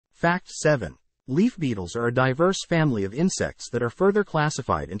Fact 7. Leaf beetles are a diverse family of insects that are further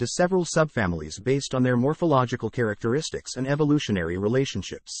classified into several subfamilies based on their morphological characteristics and evolutionary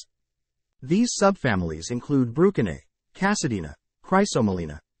relationships. These subfamilies include Bruchinae, Cassidina,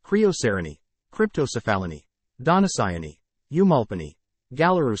 Chrysomelidae, Criocerinae, Cryptocephalinae, Donocyinae, Eumolpinae,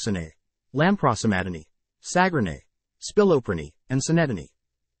 Gallerusinae, Lamprosomadae, Sagrinae, Spiloprinae, and Synetinae.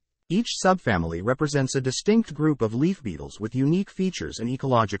 Each subfamily represents a distinct group of leaf beetles with unique features and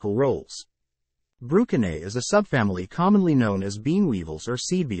ecological roles. Bruchinae is a subfamily commonly known as bean weevils or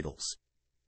seed beetles.